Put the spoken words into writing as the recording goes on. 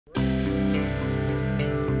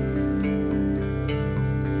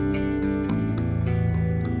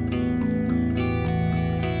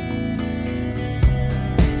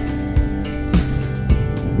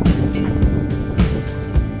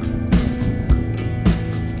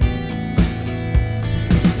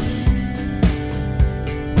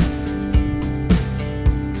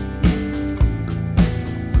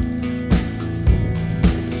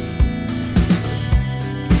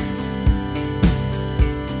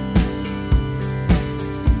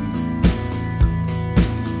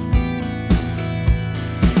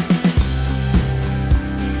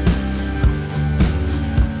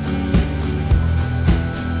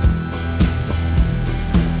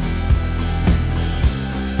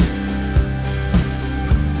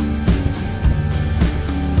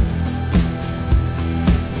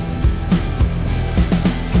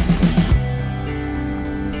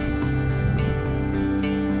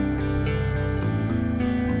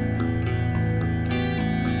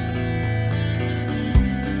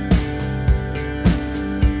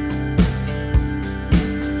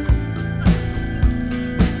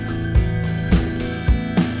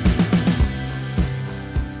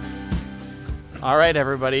All right,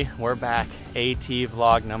 everybody, we're back. AT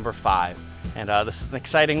vlog number 5. And this is an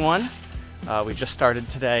exciting one. We just started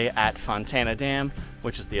today at Fontana Dam,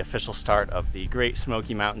 which is the official start of the Great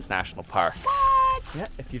Smoky Mountains National Park. What? Yeah,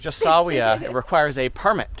 if you just saw, it requires a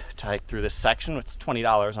permit to hike through this section. It's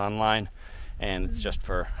 $20 online, and it's just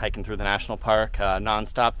for hiking through the national park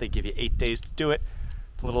non-stop. They give you 8 days to do it.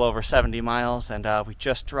 It's a little over 70 miles, and we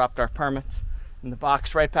just dropped our permits in the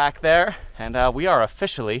box right back there, and we are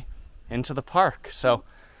officially into the park. So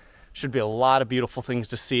should be a lot of beautiful things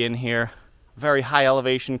to see in here. Very high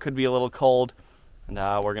elevation, could be a little cold, and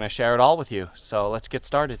we're gonna share it all with you. So let's get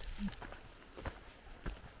started.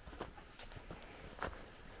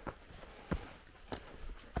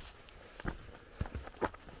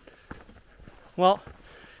 Well,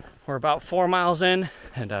 we're about 4 miles in,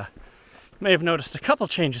 and you may have noticed a couple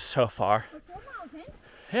changes so far. We're 4 miles in?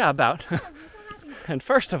 Yeah, about. Oh, I'm so happy. And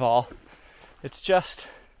first of all, it's just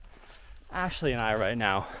Ashley and I right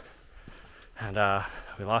now, and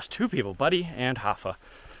we lost 2 people, Buddy and Hafa.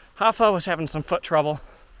 Hafa was having some foot trouble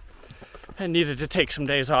and needed to take some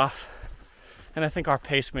days off, and I think our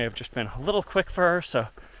pace may have just been a little quick for her, so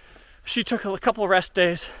she took a couple rest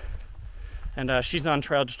days, and she's on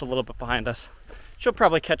trail just a little bit behind us. She'll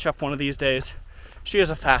probably catch up one of these days. She is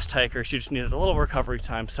a fast hiker, she just needed a little recovery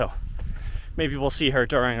time, so maybe we'll see her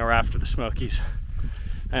during or after the Smokies.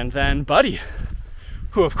 And then Buddy,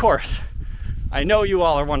 who of course, I know you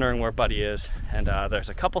all are wondering where Buddy is, and there's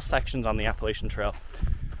a couple sections on the Appalachian Trail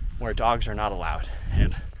where dogs are not allowed,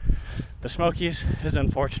 and the Smokies is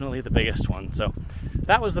unfortunately the biggest one. So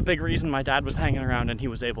that was the big reason my dad was hanging around and he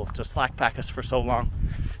was able to slack pack us for so long,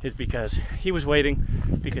 is because he was waiting,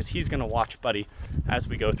 because he's gonna watch Buddy as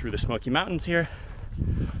we go through the Smoky Mountains here.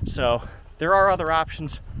 So there are other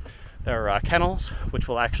options. There are kennels, which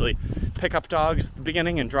will actually pick up dogs at the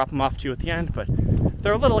beginning and drop them off to you at the end, but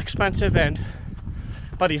they're a little expensive, and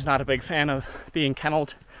Buddy's not a big fan of being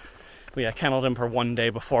kenneled. We kenneled him for 1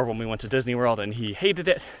 day before when we went to Disney World, and he hated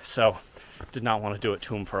it, so did not want to do it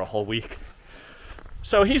to him for a whole week.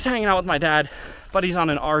 So he's hanging out with my dad. Buddy's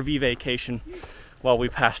on an RV vacation while we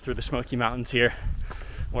pass through the Smoky Mountains here.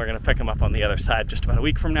 We're gonna pick him up on the other side just about a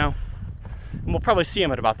week from now, and we'll probably see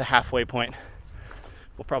him at about the halfway point.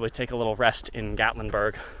 We'll probably take a little rest in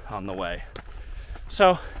Gatlinburg on the way.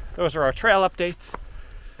 So those are our trail updates.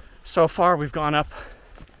 So far we've gone up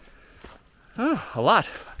a lot.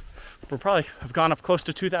 We probably have gone up close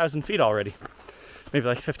to 2,000 feet already, maybe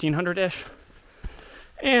like 1,500-ish.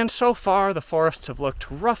 And so far the forests have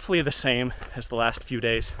looked roughly the same as the last few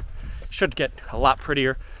days. Should get a lot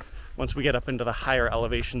prettier once we get up into the higher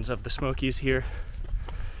elevations of the Smokies here.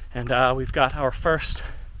 And we've got our first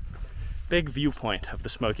big viewpoint of the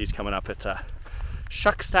Smokies coming up. It's a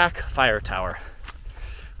Shuckstack Fire Tower.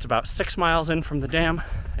 It's about 6 miles in from the dam,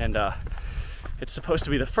 and it's supposed to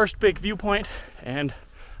be the first big viewpoint, and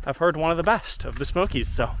I've heard one of the best of the Smokies,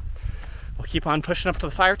 so we'll keep on pushing up to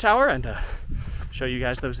the fire tower and show you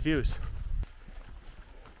guys those views.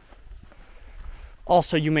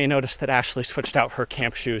 Also, you may notice that Ashley switched out her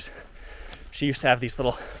camp shoes. She used to have these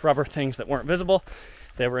little rubber things that weren't visible.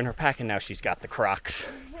 They were in her pack, and now she's got the Crocs.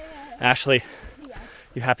 Ashley, Yes.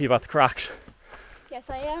 you happy about the Crocs? Yes,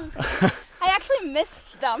 I am. I actually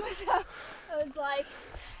missed them, so I was like,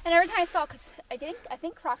 and every time I saw, because I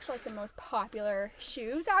think Crocs are like the most popular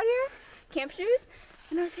shoes out here, camp shoes,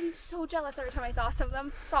 and I was getting so jealous every time I saw some of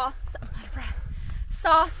them, saw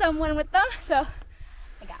someone with them, so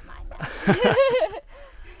I got mine now.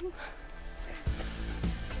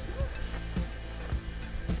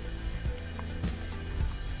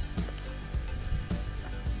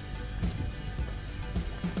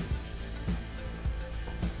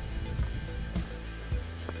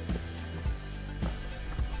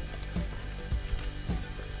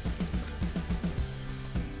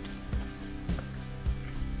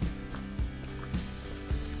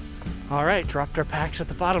 All right, dropped our packs at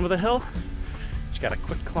the bottom of the hill. Just got a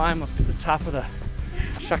quick climb up to the top of the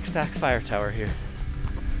Shuckstack Fire Tower here.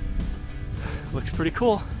 Looks pretty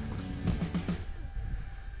cool.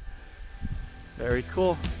 Very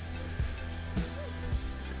cool.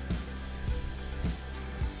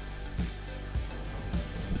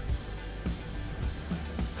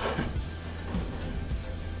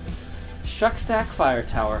 Shuckstack Fire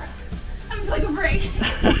Tower. I'm like a break.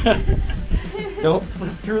 Don't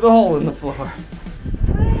slip through the hole in the floor.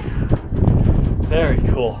 Very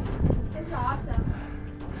cool. It's awesome.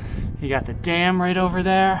 You got the dam right over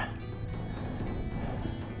there.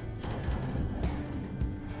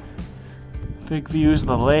 Big views of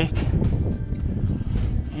the lake.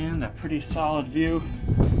 And a pretty solid view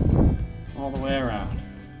all the way around.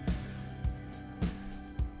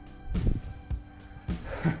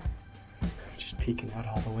 peeking out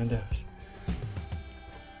all the windows.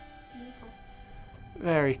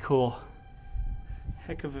 Very cool.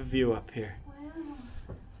 Heck of a view up here.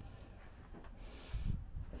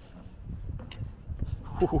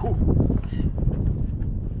 Wow.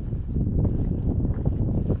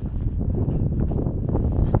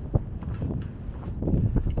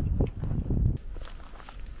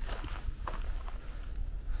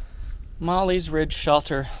 Molly's Ridge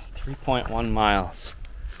Shelter, 3.1 miles.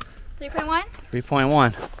 3.1?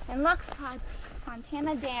 3.1. And look,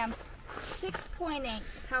 Fontana Dam, 6.8.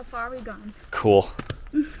 That's how far we've gone. Cool.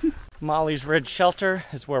 Molly's Ridge Shelter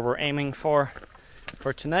is where we're aiming for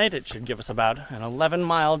tonight. It should give us about an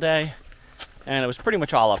 11-mile day, and it was pretty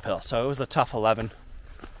much all uphill, so it was a tough 11,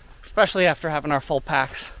 especially after having our full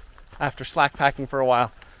packs, after slack packing for a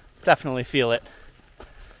while. Definitely feel it.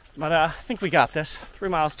 But I think we got this. 3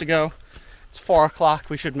 miles to go. It's 4 o'clock.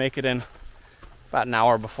 We should make it in about an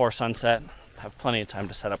hour before sunset. Have plenty of time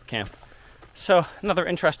to set up camp. So another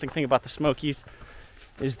interesting thing about the Smokies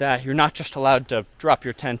is that you're not just allowed to drop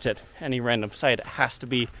your tent at any random site. It has to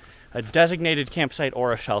be a designated campsite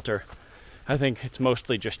or a shelter. I think it's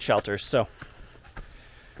mostly just shelters. So,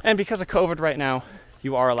 and because of COVID right now,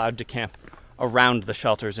 you are allowed to camp around the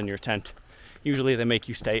shelters in your tent. Usually they make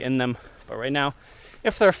you stay in them, but right now,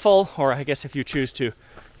 if they're full, or I guess if you choose to,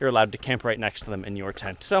 you're allowed to camp right next to them in your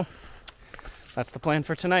tent. So that's the plan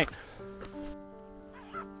for tonight.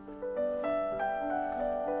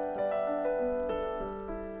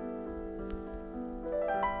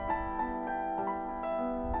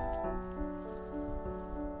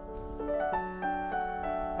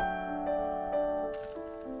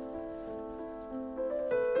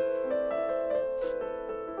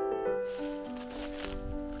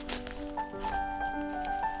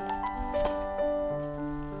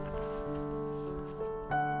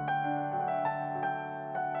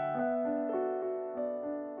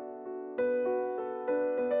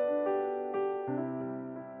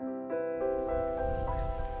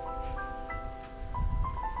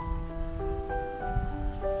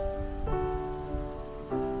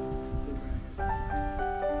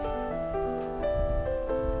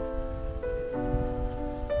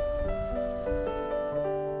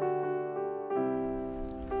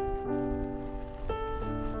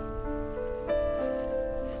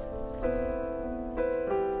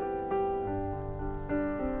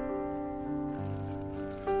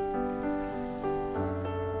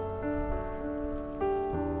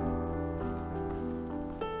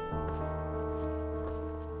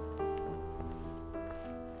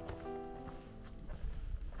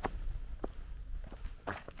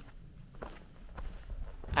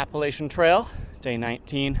 Appalachian Trail, day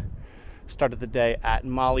 19. Started the day at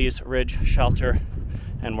Molly's Ridge Shelter,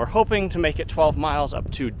 and we're hoping to make it 12 miles up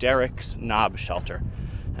to Derek's Knob Shelter.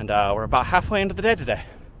 And we're about halfway into the day today.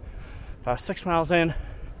 About 6 miles in,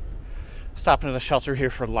 stopping at a shelter here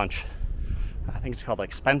for lunch. I think it's called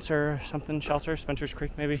like Spencer or something shelter, Spencer's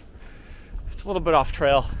Creek maybe. It's a little bit off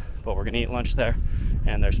trail, but we're gonna eat lunch there.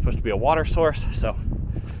 And there's supposed to be a water source, so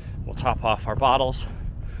we'll top off our bottles.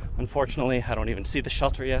 Unfortunately, I don't even see the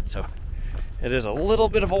shelter yet, so it is a little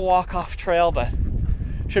bit of a walk off trail, but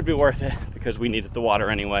should be worth it because we needed the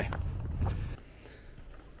water anyway.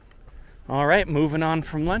 All right, moving on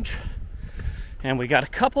from lunch. And we got a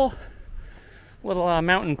couple little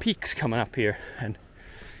mountain peaks coming up here. And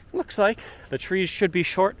it looks like the trees should be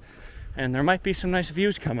short and there might be some nice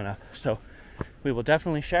views coming up. So we will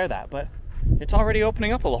definitely share that, but it's already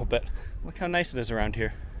opening up a little bit. Look how nice it is around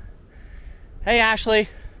here. Hey, Ashley.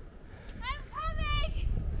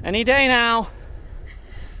 Any day now.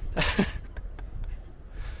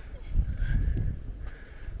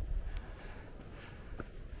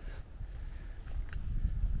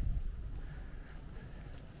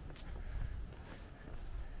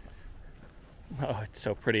 Oh, it's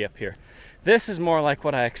so pretty up here. This is more like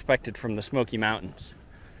what I expected from the Smoky Mountains.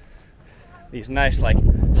 These nice, like,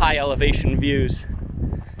 high elevation views.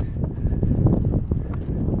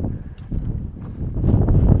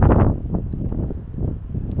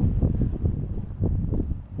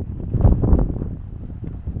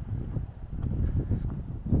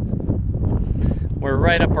 We're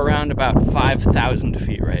right up around about 5,000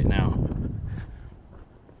 feet right now.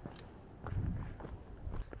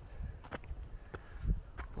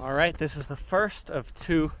 All right, this is the first of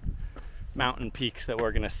 2 mountain peaks that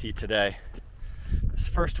we're gonna see today. This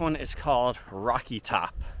first one is called Rocky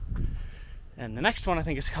Top. And the next one I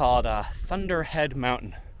think is called Thunderhead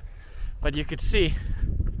Mountain. But you could see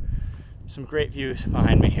some great views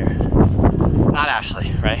behind me here. Not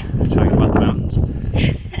Ashley, right? We're talking about the mountains.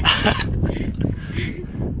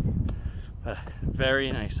 But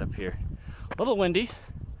very nice up here. little windy.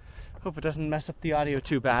 Hope it doesn't mess up the audio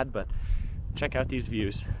too bad, but check out these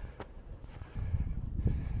views.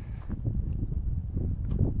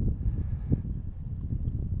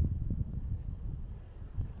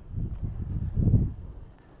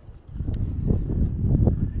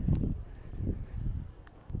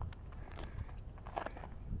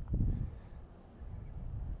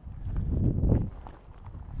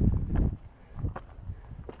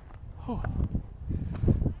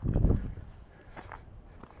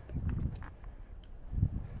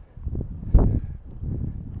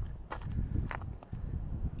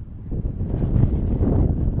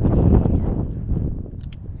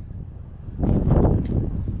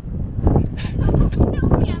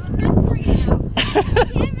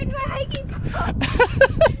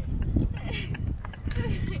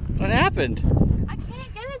 What happened? I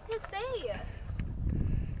can't get it to stay.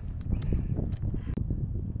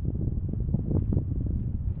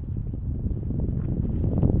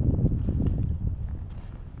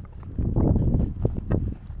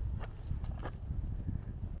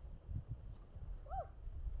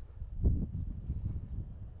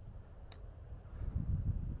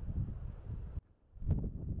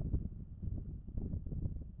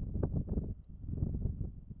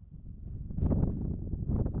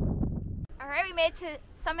 Alright, we made it to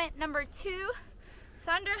summit number 2,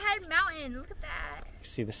 Thunderhead Mountain. Look at that. You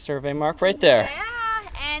see the survey mark right there. Yeah,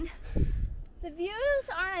 and the views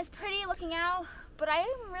aren't as pretty looking out, but I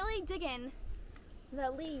am really digging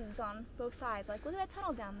the leaves on both sides. Like, look at that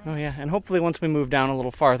tunnel down there. Oh yeah, and hopefully once we move down a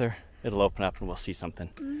little farther, it'll open up and we'll see something.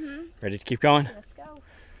 Ready to keep going? Let's go.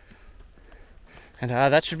 And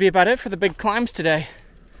that should be about it for the big climbs today.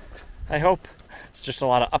 I hope. It's just a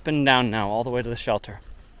lot of up and down now, all the way to the shelter.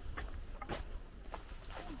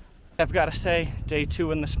 I've got to say, day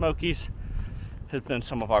 2 in the Smokies has been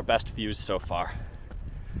some of our best views so far.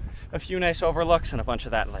 A few nice overlooks and a bunch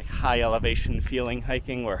of that like high elevation feeling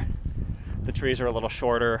hiking where the trees are a little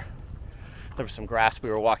shorter. There was some grass we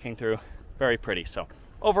were walking through. Very pretty. So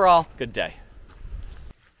overall, good day.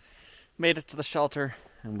 Made it to the shelter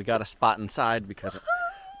and we got a spot inside because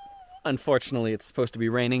unfortunately it's supposed to be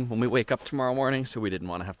raining when we wake up tomorrow morning, so we didn't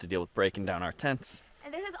want to have to deal with breaking down our tents.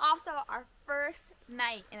 And this is also our first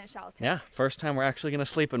night in a shelter. Yeah, first time we're actually going to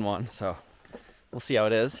sleep in one, so we'll see how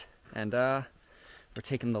it is. And we're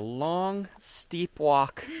taking the long, steep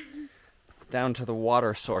walk down to the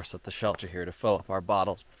water source at the shelter here to fill up our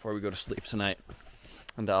bottles before we go to sleep tonight.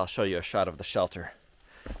 And I'll show you a shot of the shelter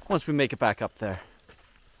once we make it back up there.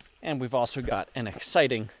 And we've also got an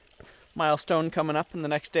exciting milestone coming up in the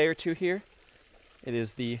next day or two here. It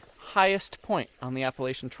is the highest point on the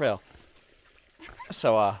Appalachian Trail.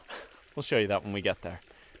 So we'll show you that when we get there.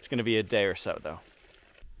 It's going to be a day or so though.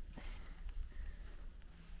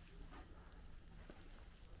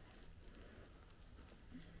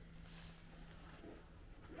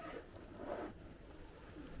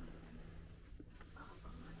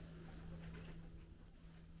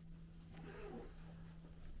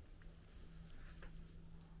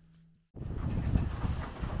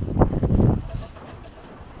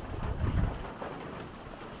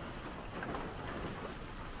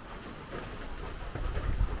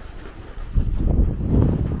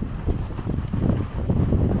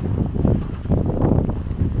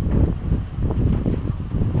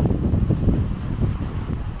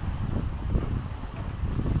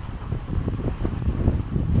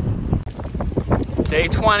 Day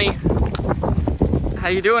 20. How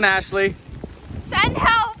you doing, Ashley? Send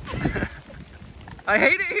help! I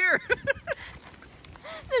hate it here.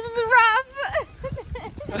 This is rough.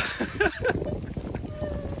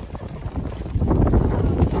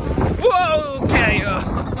 Whoa, okay.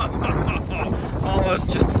 Almost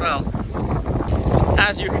just fell.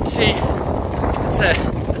 As you can see,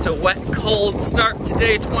 it's a wet, cold start to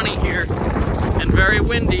day 20 here. And very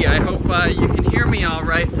windy. I hope you can hear me all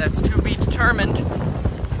right. That's to be determined.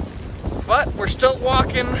 But we're still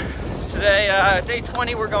walking today. Day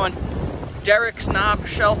 20, we're going Derek's Knob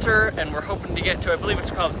Shelter, and we're hoping to get to, I believe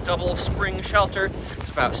it's called Double Spring Shelter. It's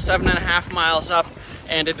about 7.5 miles up,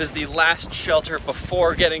 and it is the last shelter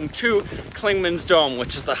before getting to Clingman's Dome,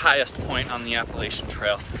 which is the highest point on the Appalachian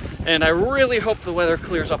Trail. And I really hope the weather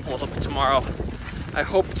clears up a little bit tomorrow. I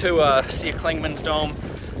hope to see a Clingman's Dome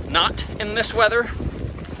not in this weather,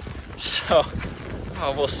 so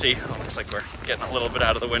we'll see. Oh, looks like we're getting a little bit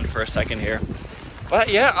out of the wind for a second here. But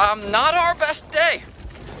yeah, not our best day.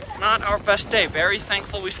 Not our best day. Very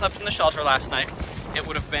thankful we slept in the shelter last night. It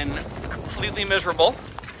would have been completely miserable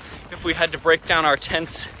if we had to break down our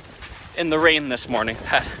tents in the rain this morning.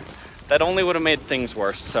 That only would have made things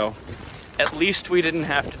worse, so at least we didn't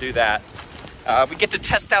have to do that. We get to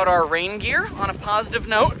test out our rain gear on a positive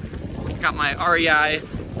note. Got my REI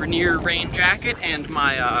Rainier rain jacket and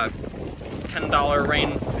my $10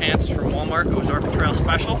 rain pants from Walmart. It was Orbit Trail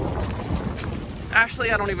Special.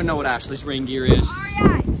 Ashley, I don't even know what Ashley's rain gear is.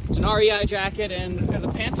 REI. It's an REI jacket, and are the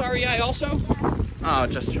pants REI also? Oh,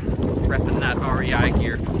 just repping that REI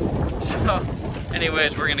gear. So,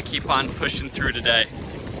 anyways, we're gonna keep on pushing through today.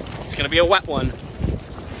 It's gonna be a wet one.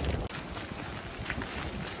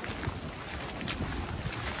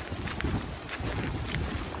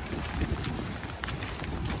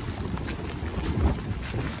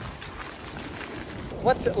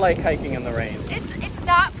 What's it like hiking in the rain? It's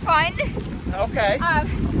not fun. Okay.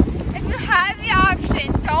 If you have the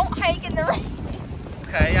option, don't hike in the rain.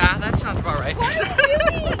 Okay, yeah, that sounds about right. What are you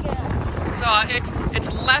doing? So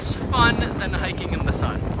it's less fun than hiking in the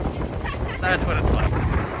sun. That's what it's like.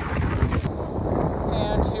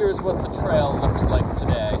 And here's what the trail looks like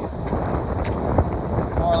today.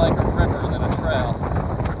 More like a river than a trail.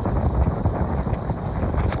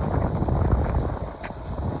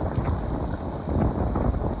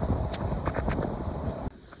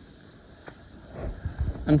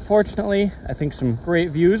 Unfortunately, I think some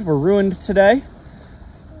great views were ruined today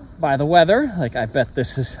by the weather. Like, I bet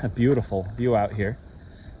this is a beautiful view out here.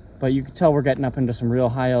 But you can tell we're getting up into some real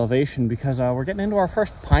high elevation because we're getting into our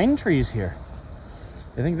first pine trees here.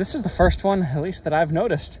 I think this is the first one, at least that I've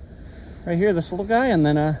noticed. Right here, this little guy, and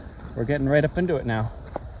then we're getting right up into it now.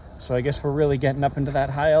 So I guess we're really getting up into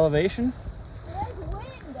that high elevation. There's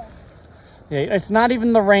wind. Yeah, it's not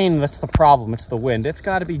even the rain that's the problem, it's the wind. It's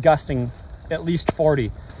got to be gusting at least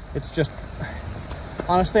 40. It's just,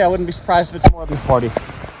 honestly, I wouldn't be surprised if it's more than 40.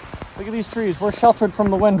 Look at these trees. We're sheltered from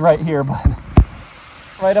the wind right here, but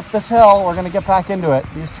right up this hill, we're gonna get back into it.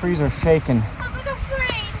 These trees are shaking. I'm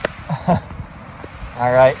afraid.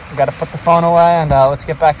 All right, we gotta put the phone away and let's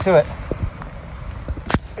get back to it.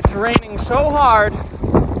 It's raining so hard,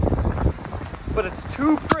 but it's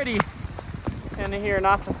too pretty in here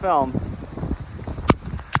not to film.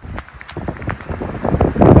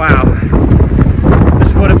 Wow.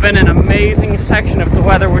 Would have been an amazing section if the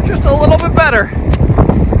weather were just a little bit better.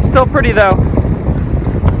 Still pretty though.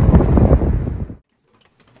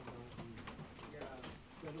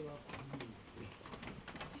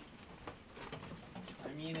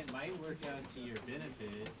 I mean, it might work out to your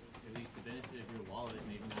benefit, at least the benefit of your wallet,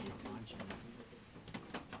 maybe not your conscience.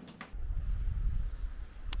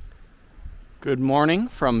 Good morning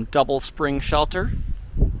from Double Spring Shelter.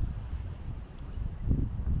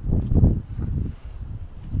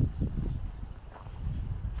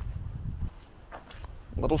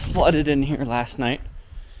 A little flooded in here last night.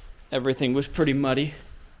 Everything was pretty muddy.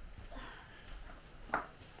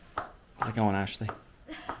 How's it going, Ashley?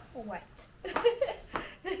 Wet.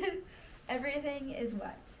 Everything is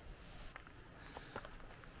wet.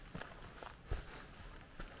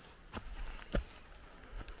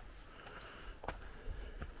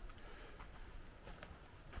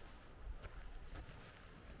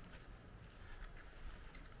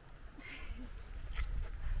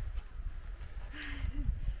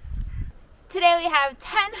 Today we have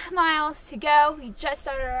 10 miles to go. We just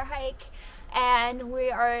started our hike and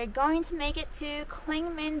we are going to make it to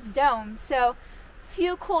Clingman's Dome. So,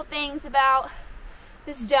 few cool things about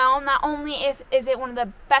this dome. Not only is it one of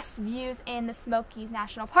the best views in the Smokies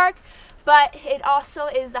National Park, but it also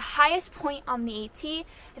is the highest point on the AT.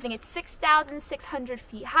 I think it's 6,600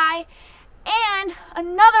 feet high. And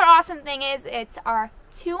another awesome thing is it's our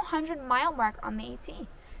 200-mile mark on the AT.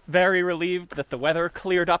 Very relieved that the weather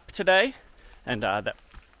cleared up today. And that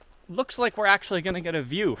looks like we're actually going to get a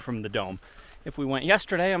view from the dome. If we went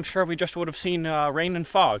yesterday, I'm sure we just would have seen rain and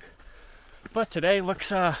fog. But today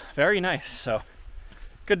looks very nice, so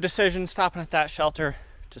good decision stopping at that shelter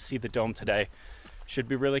to see the dome today. Should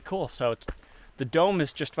be really cool. So the dome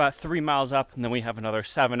is just about 3 miles up, and then we have another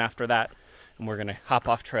 7 after that. And we're going to hop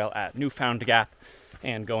off trail at Newfound Gap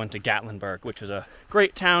and go into Gatlinburg, which is a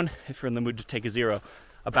great town if you're in the mood to take a zero,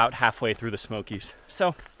 about halfway through the Smokies.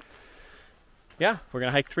 So yeah, we're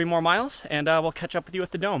gonna hike 3 more miles and we'll catch up with you at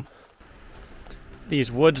the dome.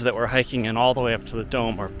 These woods that we're hiking in all the way up to the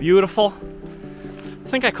dome are beautiful. I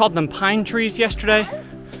think I called them pine trees yesterday.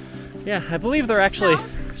 Yeah, I believe they're actually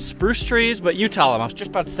spruce trees, but you tell them. I was just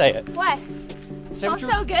about to say it. What? It smells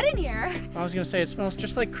so good in here. I was gonna say it smells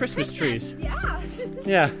just like Christmas trees. Yeah.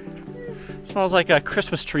 Yeah. It smells like a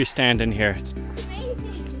Christmas tree stand in here. It's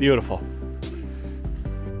amazing. It's beautiful.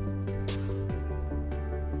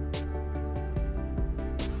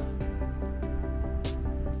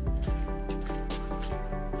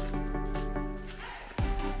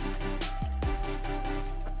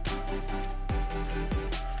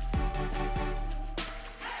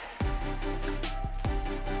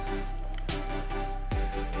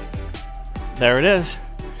 there it is.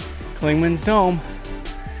 Klingman's Dome.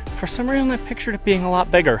 For some reason I pictured it being a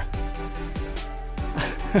lot bigger.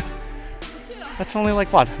 That's only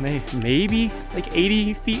like what, maybe like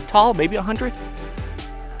 80 feet tall, maybe 100?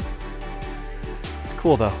 It's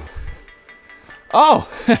cool though. Oh,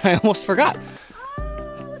 I almost forgot.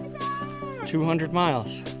 Oh, look at that. 200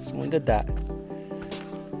 miles. Someone did that.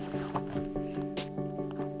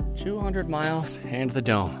 200 miles and the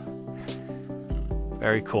dome.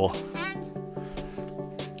 Very cool. And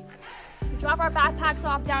we drop our backpacks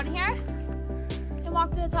off down here and walk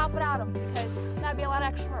to the top without them because that'd be a lot of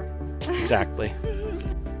extra work. Exactly.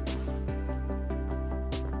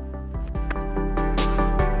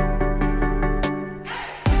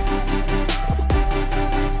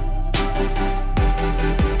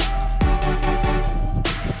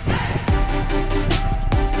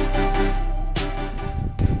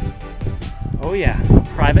 Oh yeah,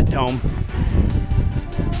 private dome.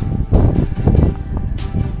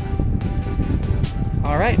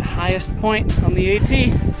 All right, highest point on the AT.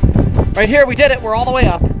 Right here, we did it, we're all the way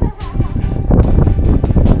up.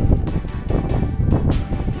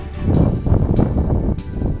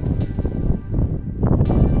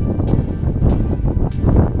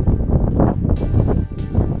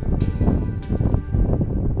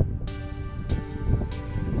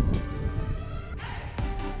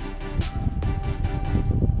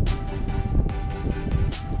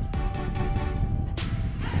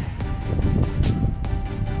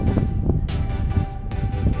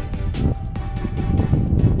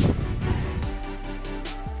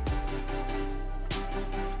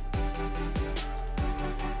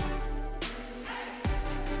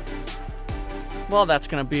 Well, that's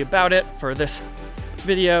gonna be about it for this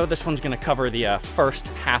video. This one's gonna cover the first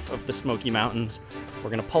half of the Smoky Mountains. We're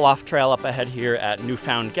gonna pull off trail up ahead here at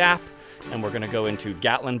Newfound Gap, and we're gonna go into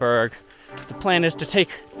Gatlinburg. The plan is to take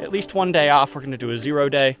at least one day off. We're gonna do a 0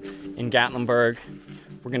 day in Gatlinburg.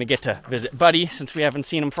 We're gonna get to visit Buddy since we haven't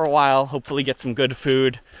seen him for a while, hopefully get some good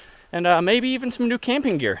food, and maybe even some new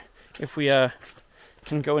camping gear. If we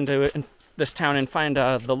can go into this town and find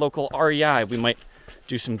the local REI, we might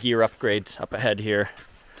do some gear upgrades up ahead here,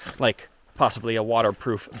 like possibly a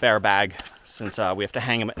waterproof bear bag since we have to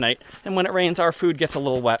hang them at night, and when it rains our food gets a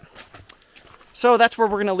little wet. So that's where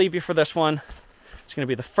we're going to leave you for this one. It's going to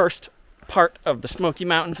be the first part of the Smoky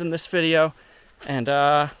Mountains in this video, and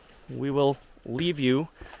we will leave you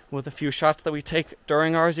with a few shots that we take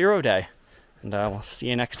during our 0 day, and we'll see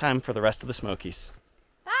you next time for the rest of the Smokies.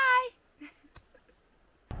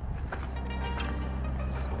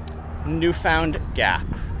 Newfound Gap.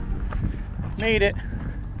 Made it.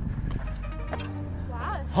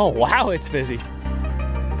 Wow. Oh wow, it's busy.